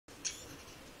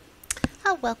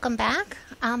Welcome back.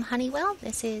 I'm Honeywell.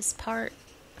 This is part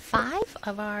 5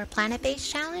 of our Planetbase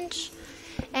challenge,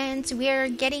 and we're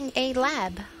getting a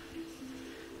lab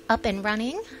up and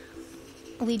running.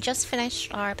 We just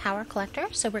finished our power collector,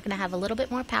 so we're going to have a little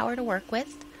bit more power to work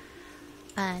with,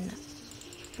 and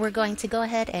we're going to go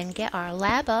ahead and get our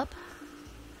lab up,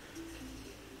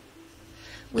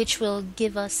 which will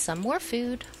give us some more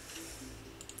food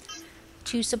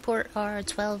to support our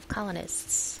 12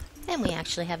 colonists. And we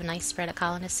actually have a nice spread of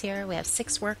colonists here. We have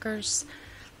 6 workers,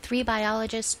 3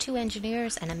 biologists, 2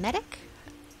 engineers, and a medic.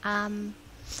 I'm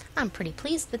pretty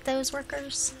pleased with those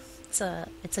workers. It's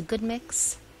a good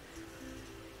mix,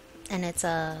 and it's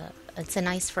a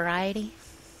nice variety.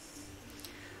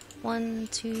 1,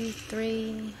 2,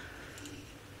 3.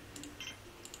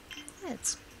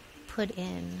 Let's put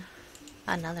in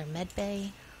another med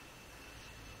bay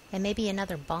and maybe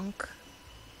another bunk.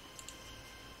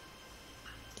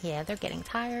 Yeah, they're getting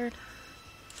tired.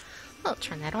 I'll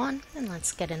turn that on, and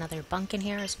let's get another bunk in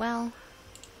here as well.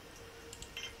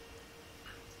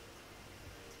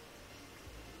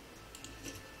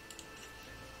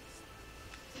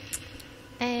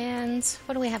 And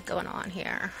what do we have going on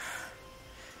here?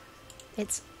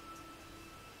 It's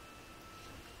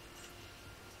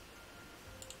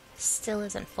still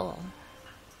isn't full.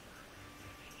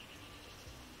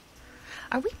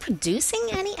 Are we producing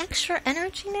any extra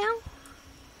energy now?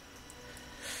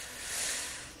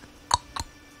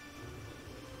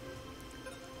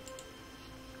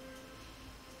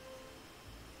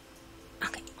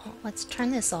 Let's turn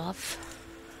this off.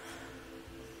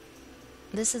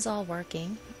 This is all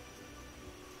working.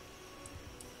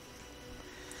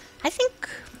 I think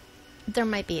there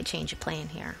might be a change of plan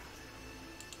here.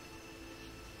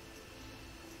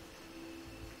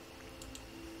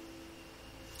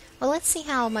 Well, let's see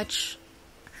how much...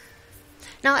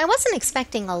 Now, I wasn't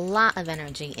expecting a lot of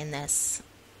energy in this,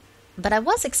 but I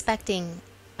was expecting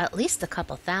at least a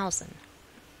couple thousand.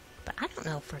 But I don't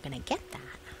know if we're going to get that.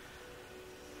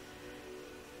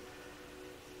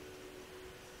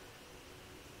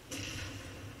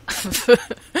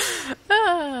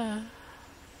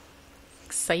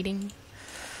 Exciting.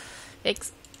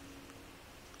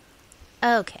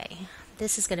 Okay,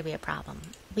 this is going to be a problem.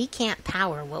 We can't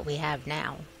power what we have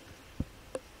now.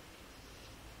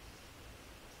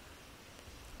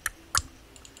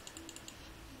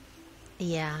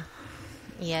 Yeah,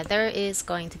 there is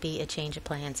going to be a change of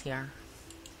plans here.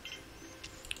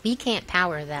 We can't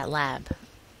power that lab.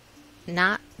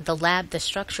 Not the lab, the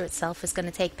structure itself is going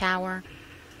to take power.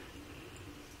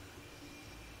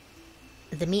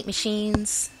 The meat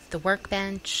machines, the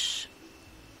workbench,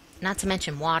 not to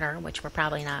mention water, which we're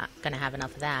probably not going to have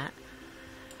enough of that.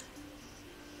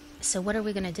 So what are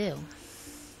we going to do?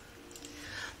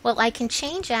 Well, I can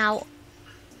change out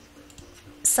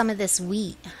some of this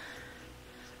wheat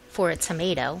for a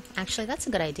tomato. Actually, that's a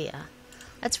good idea.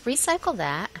 Let's recycle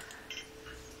that.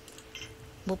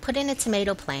 We'll put in a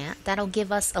tomato plant. That'll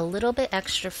give us a little bit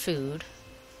extra food.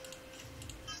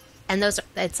 And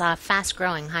it's a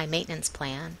fast-growing, high-maintenance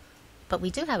plant. But we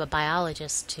do have a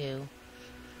biologist to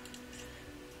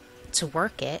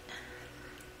work it.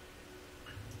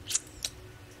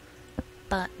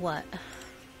 But what?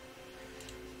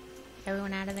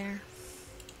 Everyone out of there?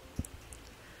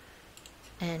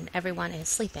 And everyone is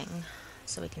sleeping.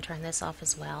 So we can turn this off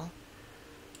as well.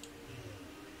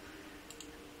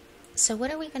 So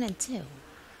what are we going to do?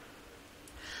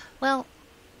 Well,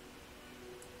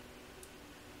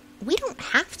 we don't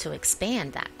have to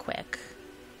expand that quick.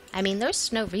 I mean,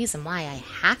 there's no reason why I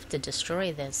have to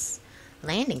destroy this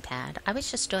landing pad. I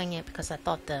was just doing it because I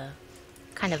thought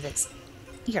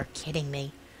You're kidding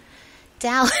me.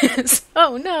 Dallas!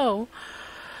 Oh no!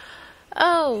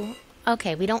 Oh,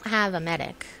 okay, we don't have a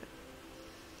medic.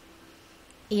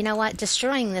 You know what?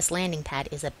 Destroying this landing pad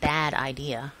is a bad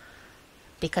idea,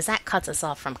 because that cuts us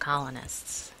off from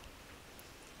colonists.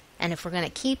 And if we're going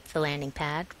to keep the landing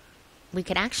pad, we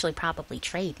could actually probably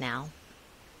trade now.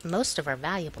 Most of our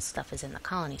valuable stuff is in the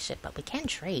colony ship, but we can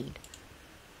trade.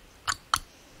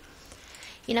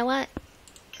 You know what?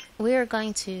 We're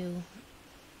going to...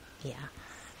 Yeah.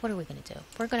 What are we going to do?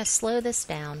 We're going to slow this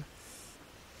down.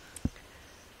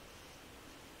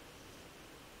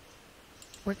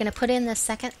 We're going to put in the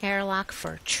second airlock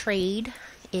for trade,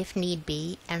 if need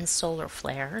be, and solar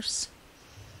flares.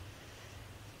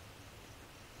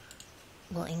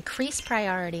 We'll increase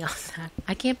priority on that.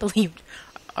 I can't believe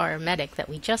our medic that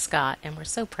we just got, and we're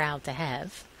so proud to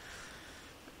have,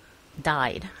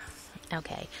 died.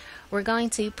 Okay, we're going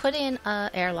to put in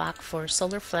an airlock for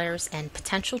solar flares and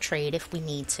potential trade if we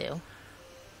need to.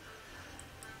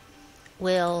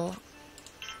 We'll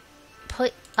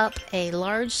put up a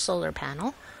large solar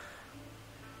panel.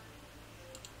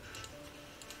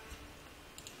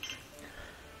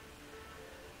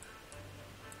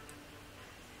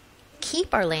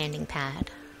 Keep our landing pad,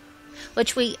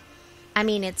 which I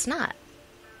mean, it's not.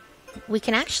 We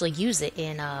can actually use it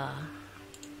in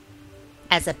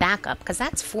as a backup, because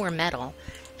that's 4 metal,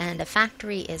 and a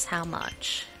factory is how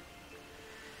much?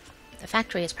 A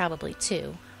factory is probably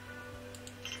 2.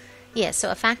 Yeah, so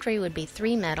a factory would be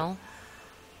 3 metal.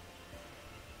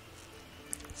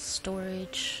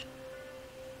 Storage,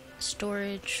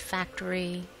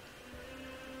 factory,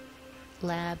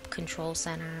 lab, control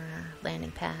center,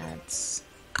 landing pads.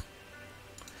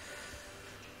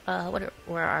 We're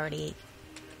already...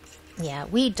 Yeah,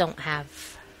 we don't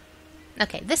have...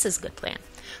 Okay, this is a good plan.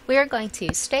 We are going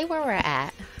to stay where we're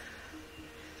at.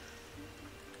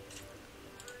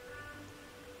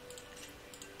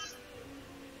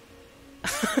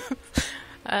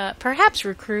 Perhaps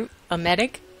recruit a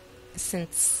medic,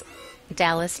 since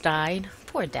Dallas died.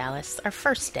 Poor Dallas, our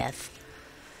first death.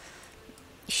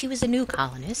 She was a new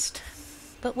colonist,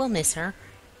 but we'll miss her.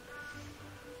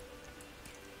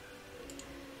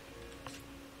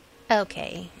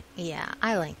 Okay, yeah,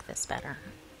 I like this better.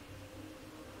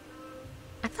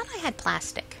 I thought I had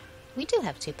plastic. We do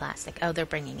have 2 plastic. Oh, they're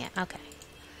bringing it. Okay.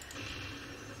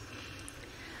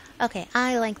 Okay,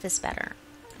 I like this better.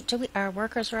 Our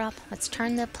workers are up. Let's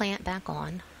turn the plant back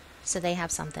on so they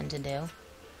have something to do.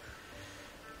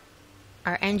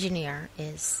 Our engineer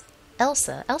is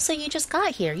Elsa. Elsa, you just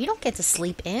got here. You don't get to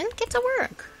sleep in. Get to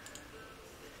work.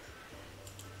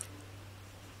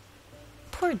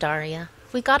 Poor Daria.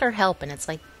 We got her help and it's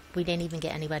like we didn't even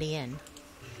get anybody in.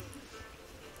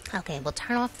 Okay, we'll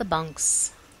turn off the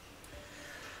bunks.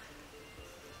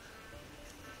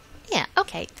 Yeah,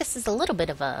 okay. This is a little bit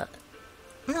of a...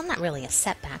 Well, not really a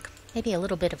setback. Maybe a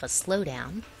little bit of a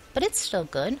slowdown. But it's still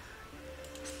good.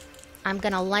 I'm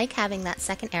going to like having that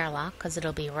second airlock because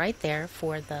it'll be right there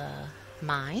for the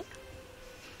mine.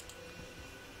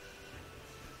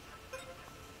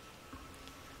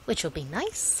 Which will be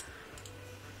nice.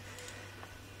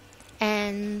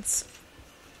 And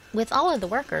with all of the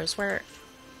workers,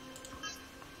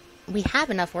 we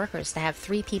have enough workers to have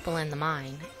 3 people in the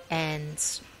mine. And...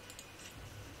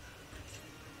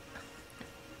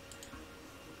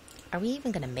 Are we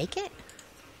even going to make it?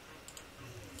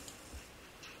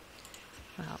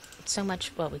 Well, so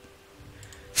much... Well, we...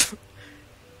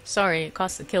 Sorry, it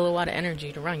costs a kilowatt of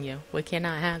energy to run you. We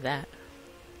cannot have that.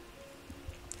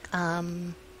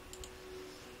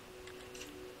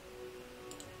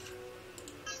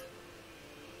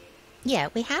 Yeah,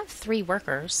 we have 3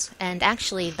 workers, and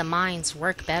actually the mines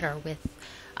work better with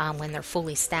when they're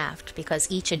fully staffed, because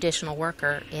each additional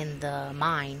worker in the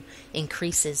mine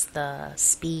increases the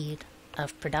speed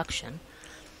of production.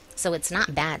 So it's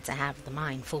not bad to have the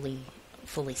mine fully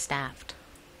staffed.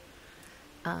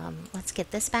 Let's get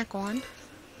this back on,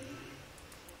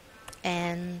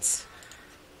 and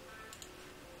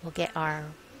we'll get our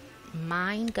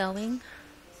mine going.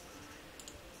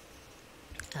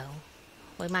 Oh,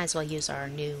 we might as well use our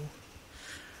new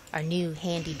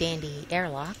handy dandy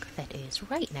airlock that is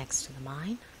right next to the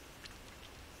mine.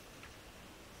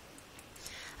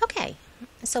 Okay,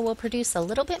 so we'll produce a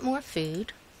little bit more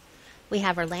food. We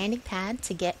have our landing pad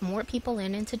to get more people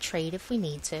in and to trade if we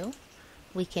need to.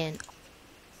 We can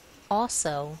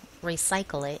also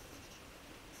recycle it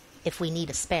if we need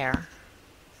a spare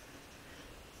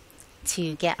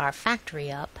to get our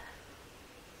factory up,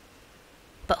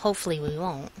 but hopefully we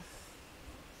won't.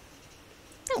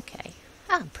 Okay,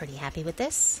 I'm pretty happy with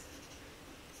this.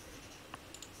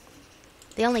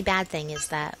 The only bad thing is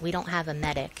that we don't have a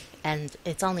medic, and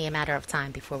it's only a matter of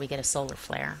time before we get a solar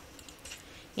flare.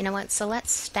 You know what, so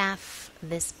let's staff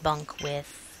this bunk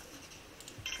with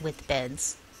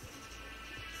beds.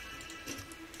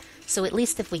 So at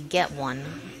least if we get one,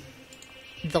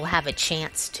 they'll have a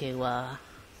chance to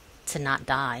not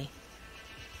die.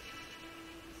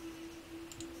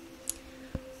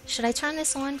 Should I turn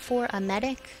this on for a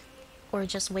medic or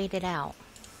just wait it out?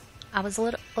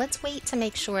 Let's wait to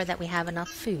make sure that we have enough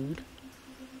food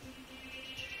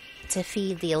to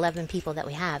feed the 11 people that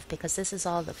we have, because this is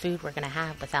all the food we're going to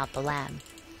have without the lab.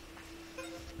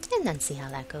 And then see how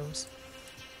that goes.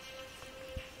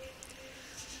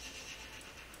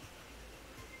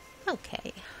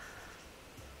 Okay.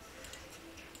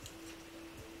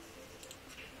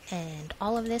 And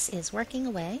all of this is working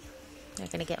away. They're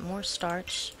going to get more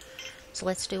starch. So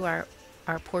let's do our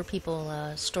poor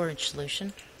people storage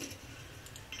solution.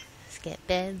 Let's get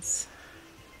beds.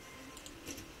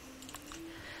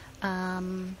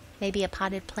 Maybe a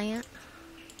potted plant.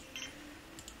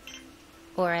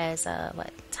 or as a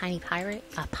tiny pirate,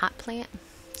 a pot plant,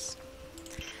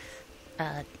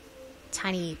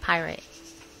 tiny pirate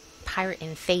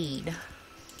in fade,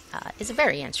 is a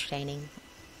very entertaining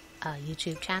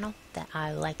YouTube channel that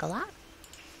I like a lot.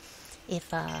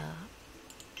 If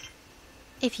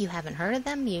you haven't heard of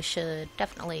them, you should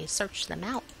definitely search them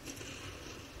out.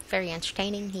 Very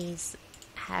entertaining.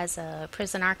 Has a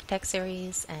prison architect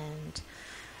series and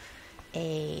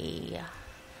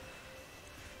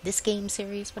this game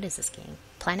series. What is this game?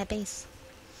 Planetbase.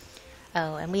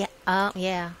 Oh, and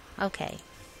yeah. Okay,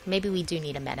 maybe we do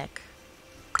need a medic.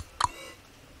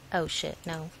 Oh shit!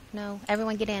 No!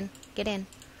 Everyone, get in!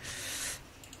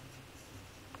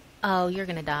 Oh, you're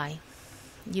gonna die.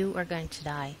 You are going to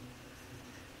die.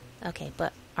 Okay,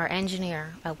 but our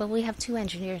engineer... well, we have 2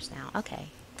 engineers now. Okay,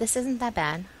 this isn't that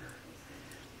bad.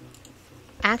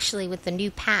 Actually, with the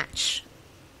new patch,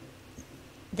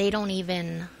 they don't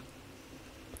even...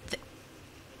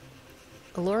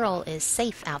 Laurel is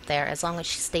safe out there as long as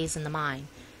she stays in the mine.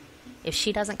 If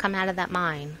she doesn't come out of that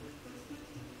mine,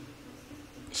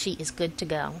 she is good to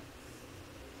go.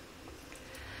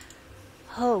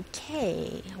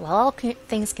 Okay, well, all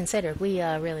things considered, we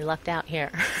really lucked out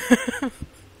here.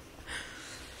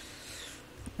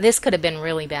 This could have been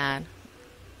really bad.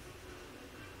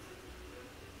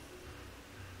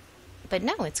 But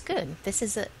no, it's good. This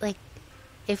is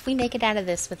if we make it out of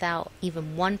this without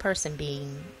even one person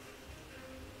being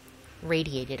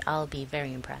radiated, I'll be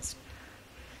very impressed.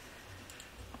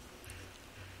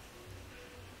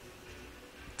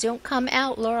 Don't come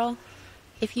out, Laurel.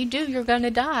 If you do, you're gonna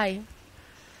die.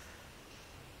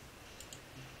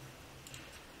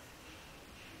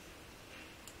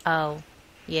 Oh,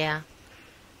 yeah.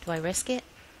 Do I risk it?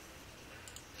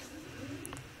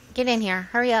 Get in here.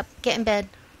 Hurry up. Get in bed.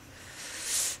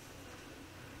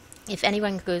 If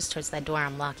anyone goes towards that door,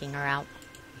 I'm locking her out.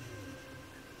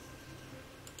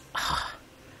 Oh,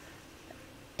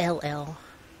 LL.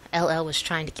 LL was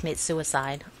trying to commit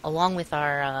suicide, along with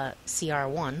our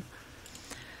CR1.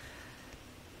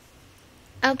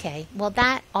 Okay, well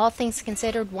that, all things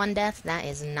considered, 1 death, that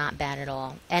is not bad at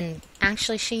all. And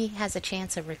actually she has a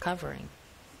chance of recovering.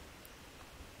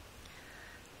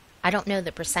 I don't know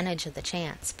the percentage of the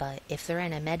chance, but if they're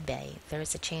in a med bay,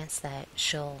 there's a chance that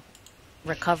she'll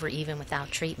recover even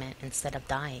without treatment instead of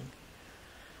dying.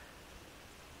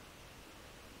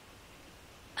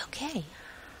 Okay.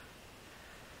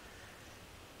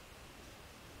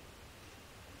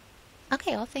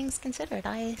 Okay, all things considered,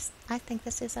 I think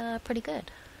this is pretty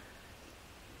good.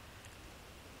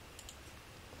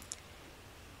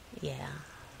 Yeah.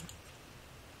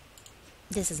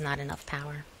 This is not enough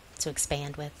power to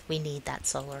expand with. We need that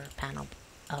solar panel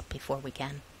up before we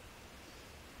can.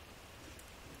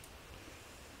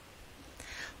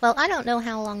 Well, I don't know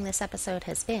how long this episode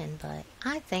has been, but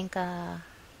I think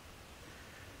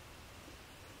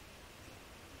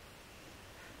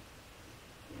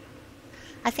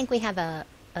we have a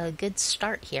good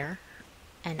start here.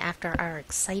 And after our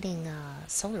exciting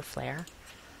solar flare,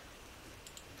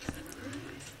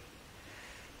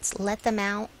 let's let them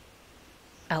out.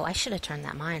 Oh, I should have turned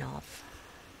that mine off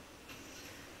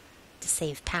to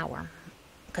save power,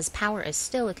 because power is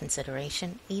still a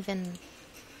consideration, even...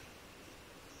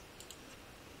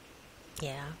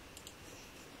 Yeah.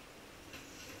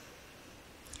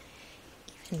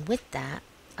 Even with that,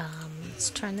 let's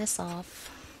turn this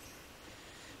off.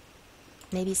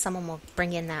 Maybe someone will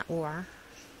bring in that ore.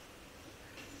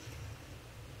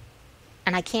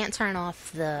 And I can't turn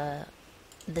off the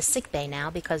sick bay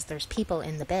now because there's people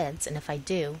in the beds, and if I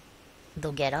do,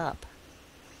 they'll get up.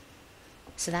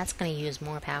 So that's going to use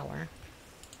more power.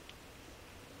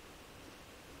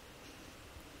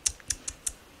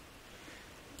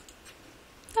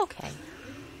 Okay.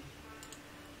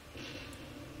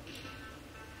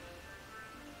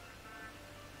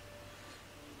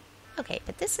 Okay,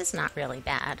 but this is not really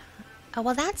bad. Oh,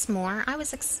 well, that's more. I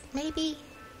was maybe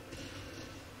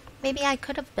I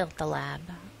could have built the lab.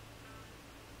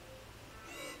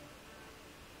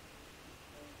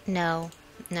 No,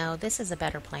 this is a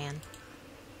better plan.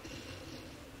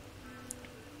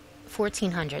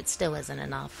 1400 still isn't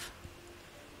enough.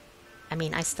 I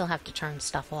mean, I still have to turn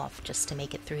stuff off just to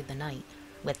make it through the night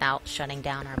without shutting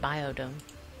down our biodome.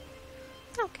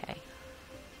 Okay.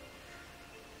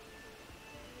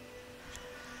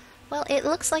 Well, it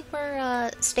looks like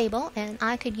we're stable, and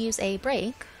I could use a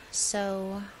break,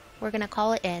 so we're going to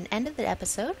call it an end of the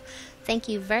episode. Thank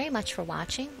you very much for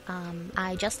watching.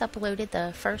 I just uploaded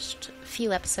the first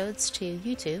few episodes to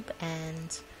YouTube,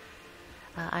 and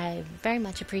I very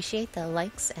much appreciate the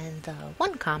likes and the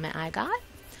one comment I got.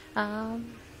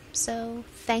 So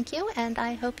thank you, and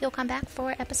I hope you'll come back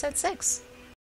for episode 6.